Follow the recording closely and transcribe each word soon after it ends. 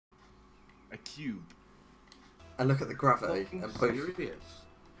A cube. And look at the gravity and push. Serious?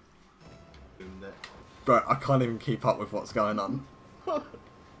 Bro, I can't even keep up with what's going on. Oh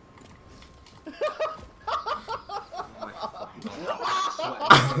my fucking god. I'm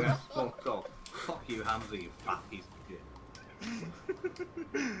sweating. Fuck off. Fuck you, Hamza, you fat piece of shit.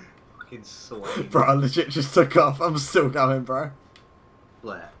 Fucking sweating. Bro, I legit just took off. I'm still going, bro.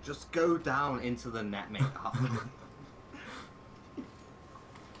 Blair, just go down into the net, mate.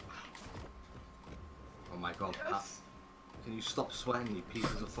 Oh my god. Yes. Can you stop sweating, you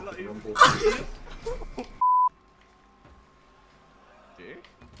pieces of fucking rumble?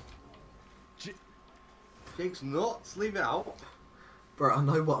 Jake? Jake's nuts, leave it out. Bro, I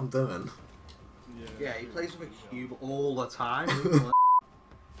know what I'm doing. Yeah, he plays with a cube all the time. Just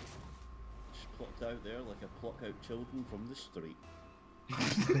plucked out there like I pluck out children from the street.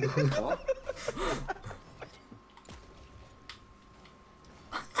 What?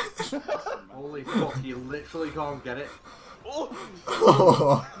 Holy fuck, you literally can't get it.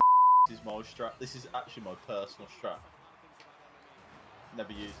 Oh. This is my strat. This is actually my personal strat.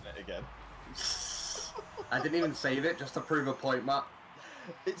 Never using it again. I didn't even save it just to prove a point, Matt.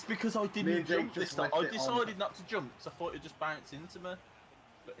 It's because I Me didn't and Jake jump this just time. left I it decided not to jump because I thought it'd just bounce into me.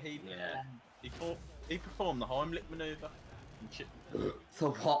 But he performed the Heimlich manoeuvre and chipped. The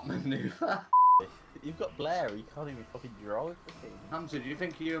what manoeuvre? You've got Blair. He can't even fucking drive the thing. Hamza, do you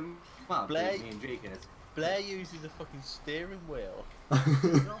think you Matt, Blair- me and Jake in it? Blair uses a fucking steering wheel.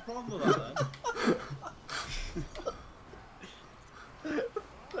 No problem with that then.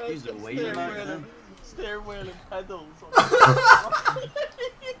 He's a way Steering wheel and pedals.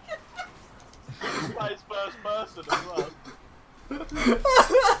 It's first person as well.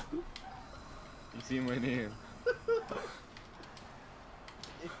 You see my name?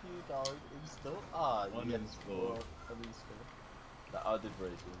 If you don't install, One you install. That I did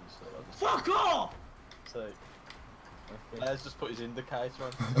really good install. Fuck off! So, Blair's just put his indicator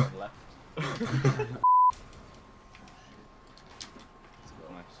on to turn left.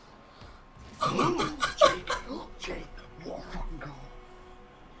 Jake, what a fucking goal.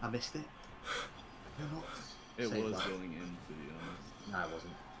 I missed it. You're not. It Save was that. going in, to be honest. No, it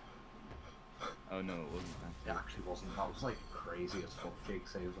wasn't. Oh no, it wasn't. It actually wasn't. That was like crazy as fuck. Jake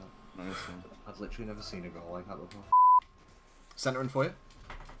saved that. Nice one. I've literally never seen a goal like that before. Centering for you.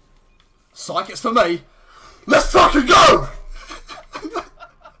 Psych, it's for me. Let's fucking go!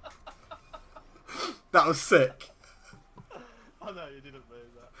 That was sick. Oh no, you didn't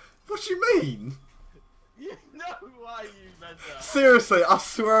mean that. What do you mean? You know why you meant that. Seriously, I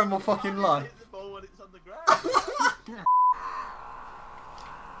swear on my fucking life. Hit the ball when it's on the ground.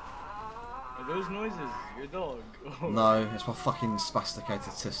 Are those noises your dog? Oh. No, it's my fucking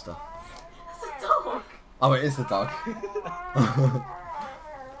spasticated sister. It's a dog! Oh, it is the dog.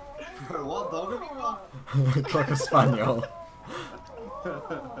 Bro, what dog have you got? Like a spaniel.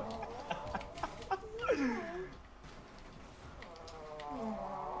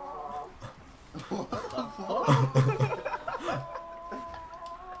 What the fuck?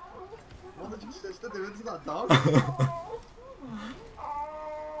 What did your sister do to that dog?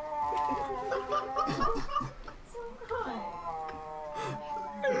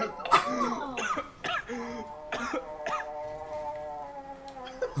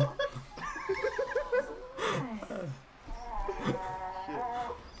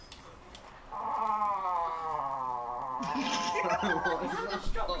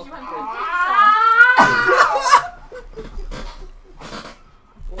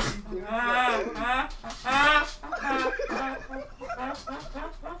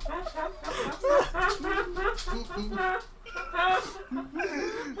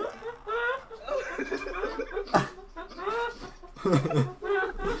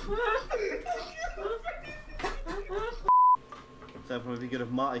 So if we get a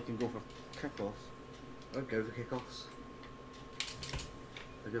Matty can go for kickoffs. I'd go for kickoffs.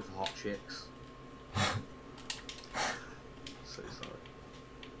 I'd go for hot chicks. So sorry.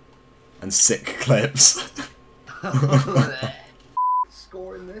 And sick clips.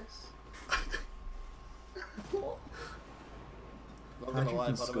 Scoring this? What? Not How gonna do you lie,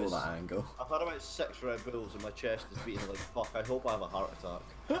 even I've had score about that angle? I've had about 6 Red Bulls and my chest is beating like fuck. I hope I have a heart attack.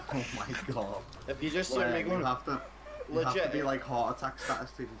 Oh my god. If you just Well, hear me you going, have to legit. be like heart attack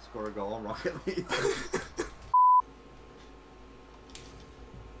status to score a goal on Rocket League.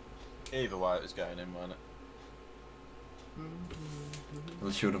 Either way, it was going in, wasn't it?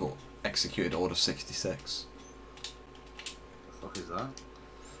 Well, she would have executed Order 66. The fuck is that?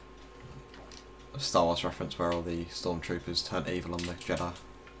 A Star Wars reference where all the stormtroopers turn evil on the Jedi.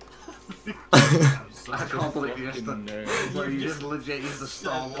 I can't believe you just fucking nerd. so you just legit used the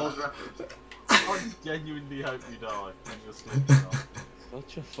Star Wars reference. I genuinely hope you die when you're sleeping.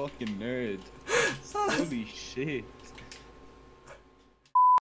 Such a fucking nerd. Holy shit.